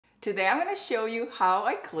Today I'm going to show you how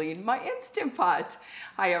I clean my Instant Pot.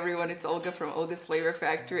 Hi everyone, it's Olga from Olga's Flavor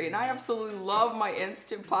Factory, and I absolutely love my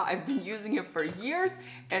Instant Pot. I've been using it for years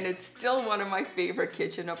and it's still one of my favorite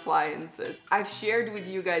kitchen appliances. I've shared with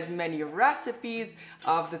you guys many recipes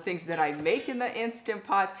of the things that I make in the Instant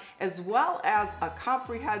Pot, as well as a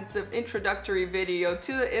comprehensive introductory video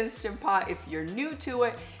to the Instant Pot if you're new to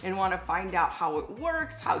it and want to find out how it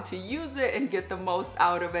works, how to use it and get the most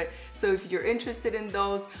out of it. So if you're interested in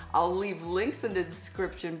those, I'll leave links in the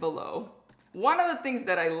description below. One of the things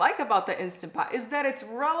that I like about the Instant Pot is that it's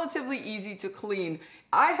relatively easy to clean.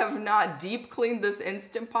 I have not deep cleaned this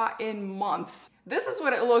Instant Pot in months. This is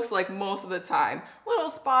what it looks like most of the time. Little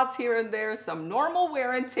spots here and there, some normal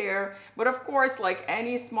wear and tear, but of course, like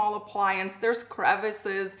any small appliance, there's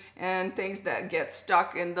crevices and things that get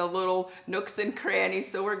stuck in the little nooks and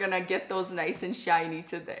crannies, so we're gonna get those nice and shiny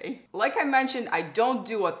today. Like I mentioned, I don't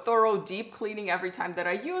do a thorough deep cleaning every time that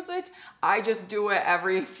I use it. I just do it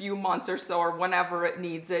every few months or so, or whenever it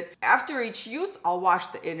needs it. After each use, I'll wash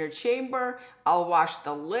the inner chamber, I'll wash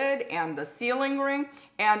the lid and the sealing ring,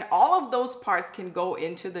 and all of those parts can go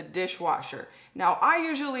into the dishwasher. Now, I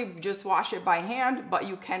usually just wash it by hand, but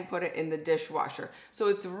you can put it in the dishwasher. So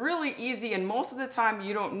it's really easy, and most of the time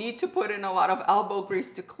you don't need to put in a lot of elbow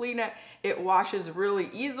grease to clean it. It washes really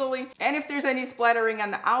easily. And if there's any splattering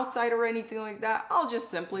on the outside or anything like that, I'll just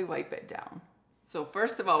simply wipe it down. So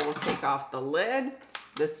first of all, we'll take off the lid.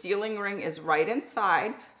 The sealing ring is right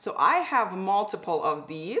inside. So I have multiple of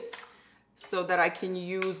these, so that I can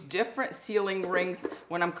use different sealing rings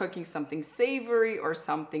when I'm cooking something savory or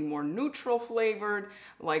something more neutral flavored.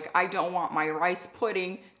 Like, I don't want my rice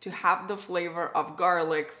pudding to have the flavor of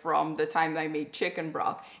garlic from the time I made chicken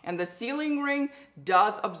broth. And the sealing ring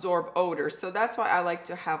does absorb odor, so that's why I like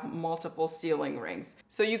to have multiple sealing rings.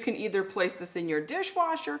 So you can either place this in your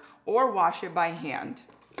dishwasher or wash it by hand.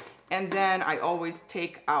 And then I always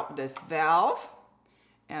take out this valve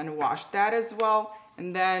and wash that as well.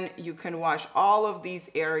 And then you can wash all of these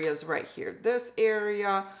areas right here. This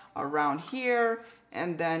area, around here,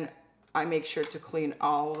 and then I make sure to clean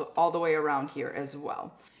all the way around here as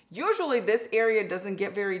well. Usually this area doesn't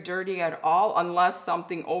get very dirty at all unless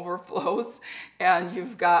something overflows and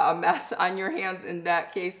you've got a mess on your hands. In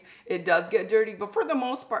that case, it does get dirty, but for the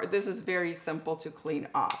most part, this is very simple to clean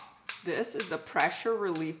off. This is the pressure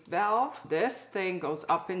relief valve. This thing goes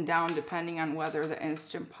up and down depending on whether the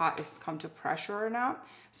Instant Pot is come to pressure or not.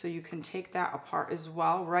 So you can take that apart as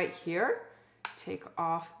well right here. Take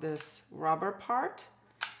off this rubber part,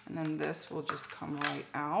 and then this will just come right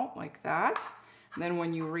out like that. And then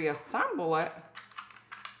when you reassemble it,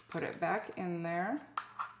 just put it back in there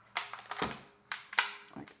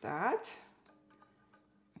like that.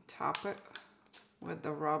 And top it with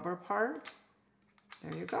the rubber part.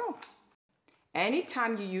 There you go.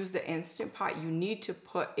 Anytime you use the Instant Pot, you need to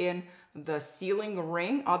put in the sealing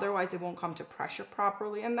ring, otherwise it won't come to pressure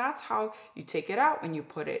properly. And that's how you take it out and you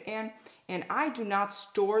put it in. And I do not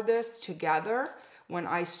store this together. When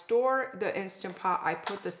I store the Instant Pot, I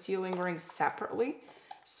put the sealing rings separately.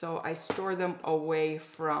 So I store them away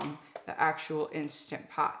from the actual Instant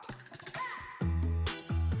Pot.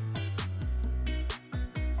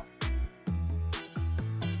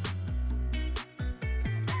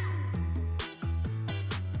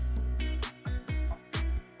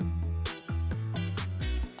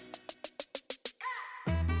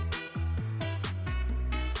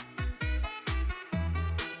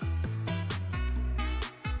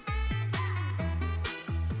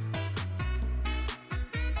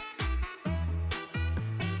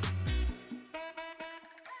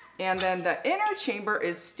 And then the inner chamber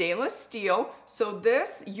is stainless steel. So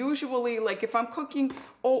this usually, like if I'm cooking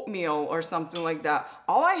oatmeal or something like that,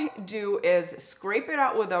 all I do is scrape it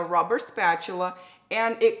out with a rubber spatula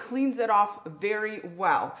and it cleans it off very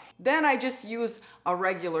well. Then I just use a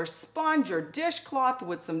regular sponge or dishcloth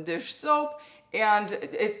with some dish soap, and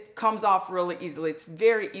it comes off really easily. It's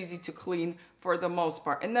very easy to clean for the most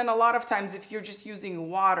part. And then a lot of times if you're just using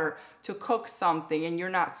water to cook something and you're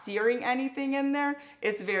not searing anything in there,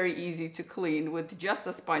 it's very easy to clean with just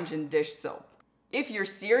a sponge and dish soap. If you're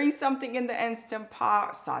searing something in the Instant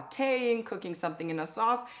Pot, sauteing, cooking something in a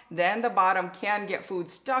sauce, then the bottom can get food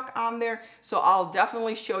stuck on there. So I'll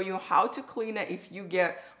definitely show you how to clean it if you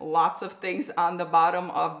get lots of things on the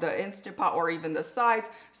bottom of the Instant Pot or even the sides.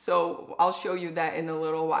 So I'll show you that in a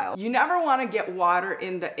little while. You never want to get water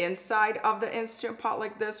in the inside of the Instant Pot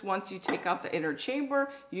like this. Once you take out the inner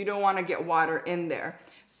chamber, you don't want to get water in there.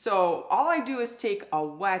 So all I do is take a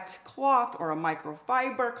wet cloth or a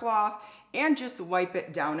microfiber cloth and just wipe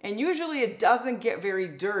it down. And usually it doesn't get very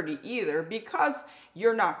dirty either because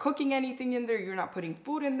you're not cooking anything in there, you're not putting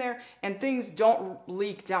food in there, and things don't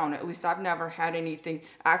leak down. At least I've never had anything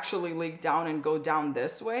actually leak down and go down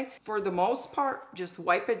this way. For the most part, just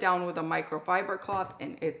wipe it down with a microfiber cloth,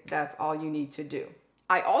 and that's all you need to do.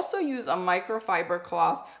 I also use a microfiber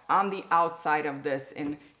cloth on the outside of this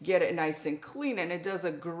and get it nice and clean, and it does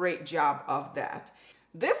a great job of that.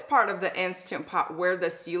 This part of the Instant Pot where the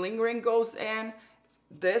sealing ring goes in,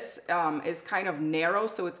 this is kind of narrow,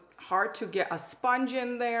 so it's hard to get a sponge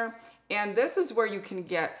in there. And this is where you can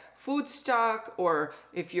get food stuck, or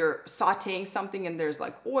if you're sauteing something and there's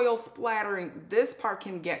like oil splattering, this part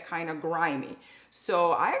can get kind of grimy.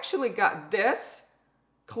 So I actually got this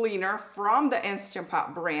cleaner from the Instant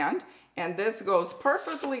Pot brand, and this goes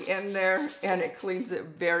perfectly in there and it cleans it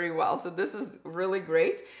very well. So this is really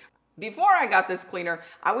great. Before I got this cleaner,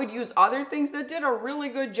 I would use other things that did a really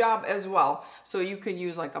good job as well. So you can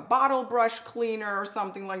use like a bottle brush cleaner or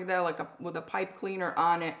something like that, like with a pipe cleaner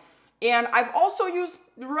on it. And I've also used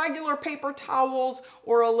regular paper towels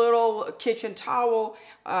or a little kitchen towel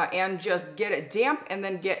and just get it damp and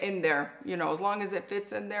then get in there. You know, as long as it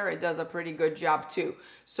fits in there, it does a pretty good job too.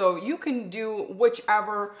 So you can do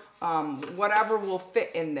whichever, whatever will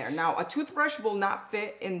fit in there. Now, a toothbrush will not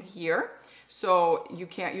fit in here. So you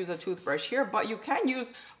can't use a toothbrush here, but you can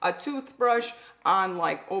use a toothbrush on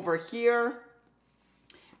like over here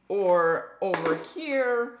or over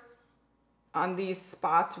here on these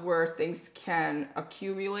spots where things can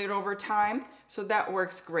accumulate over time. So that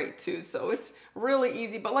works great too. So it's really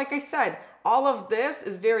easy. But like I said, all of this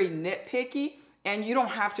is very nitpicky and you don't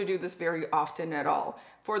have to do this very often at all.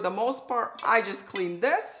 For the most part, I just clean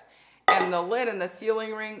this and the lid and the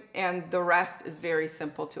sealing ring, and the rest is very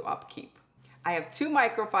simple to upkeep. I have two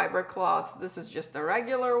microfiber cloths. This is just a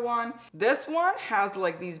regular one. This one has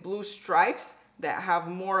like these blue stripes that have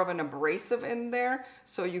more of an abrasive in there,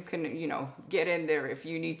 so you can, you know, get in there if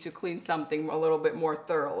you need to clean something a little bit more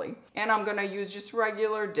thoroughly. And I'm gonna use just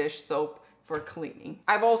regular dish soap for cleaning.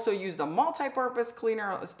 I've also used a multi-purpose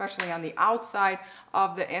cleaner, especially on the outside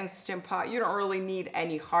of the Instant Pot. You don't really need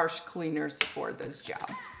any harsh cleaners for this job.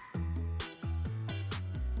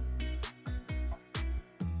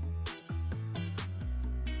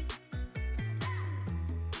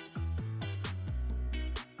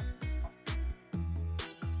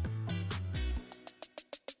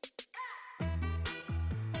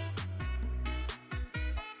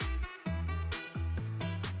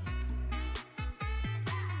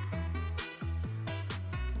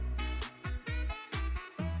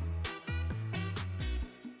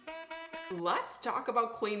 Let's talk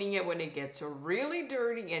about cleaning it when it gets really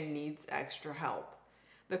dirty and needs extra help.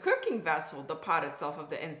 The cooking vessel, the pot itself of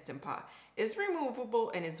the Instant Pot, is removable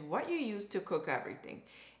and is what you use to cook everything.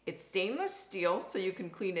 It's stainless steel, so you can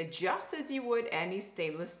clean it just as you would any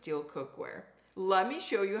stainless steel cookware. Let me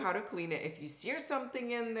show you how to clean it if you sear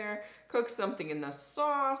something in there, cook something in the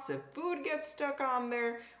sauce, if food gets stuck on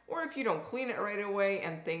there, or if you don't clean it right away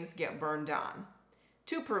and things get burned on.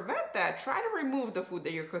 To prevent that, try to remove the food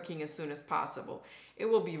that you're cooking as soon as possible. It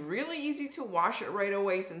will be really easy to wash it right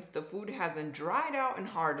away since the food hasn't dried out and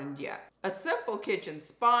hardened yet. A simple kitchen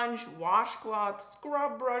sponge, washcloth,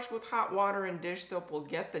 scrub brush with hot water and dish soap will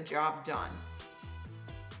get the job done.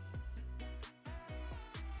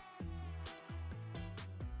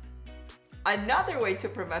 Another way to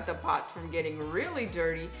prevent the pot from getting really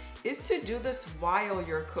dirty is to do this while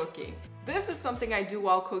you're cooking. This is something I do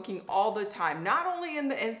while cooking all the time, not only in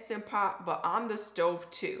the Instant Pot, but on the stove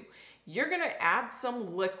too. You're gonna add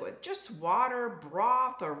some liquid, just water,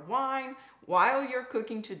 broth, or wine, while you're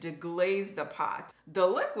cooking to deglaze the pot. The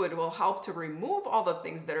liquid will help to remove all the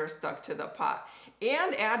things that are stuck to the pot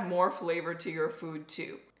and add more flavor to your food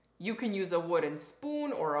too. You can use a wooden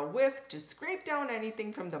spoon or a whisk to scrape down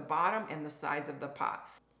anything from the bottom and the sides of the pot.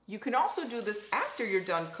 You can also do this after you're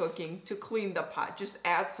done cooking to clean the pot. Just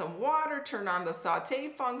add some water, turn on the saute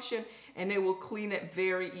function, and it will clean it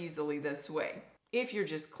very easily this way. If you're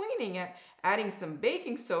just cleaning it, adding some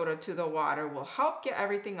baking soda to the water will help get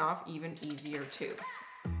everything off even easier too.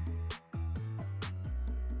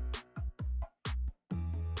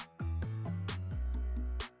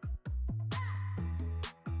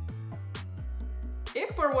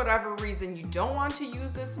 If for whatever reason you don't want to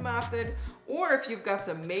use this method, or if you've got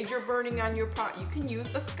some major burning on your pot, you can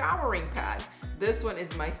use a scouring pad. This one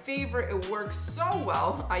is my favorite. It works so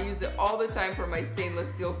well. I use it all the time for my stainless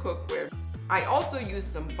steel cookware. I also use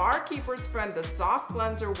some Barkeeper's Friend. The soft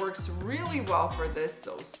cleanser works really well for this.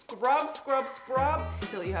 So scrub, scrub, scrub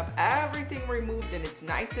until you have everything removed and it's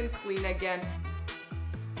nice and clean again.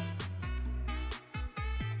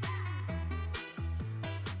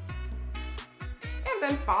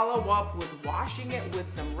 then follow up with washing it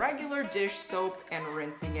with some regular dish soap and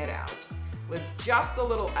rinsing it out. With just a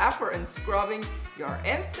little effort and scrubbing, your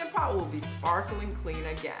Instant Pot will be sparkling clean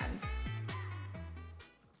again.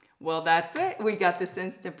 Well, that's it. We got this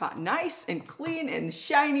Instant Pot nice and clean and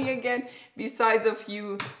shiny again, besides a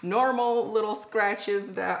few normal little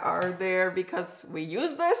scratches that are there because we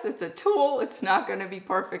use this. It's a tool. It's not going to be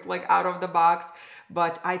perfect like out of the box,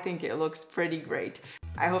 but I think it looks pretty great.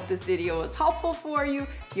 I hope this video was helpful for you.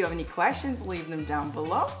 If you have any questions, leave them down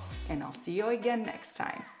below, and I'll see you again next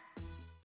time.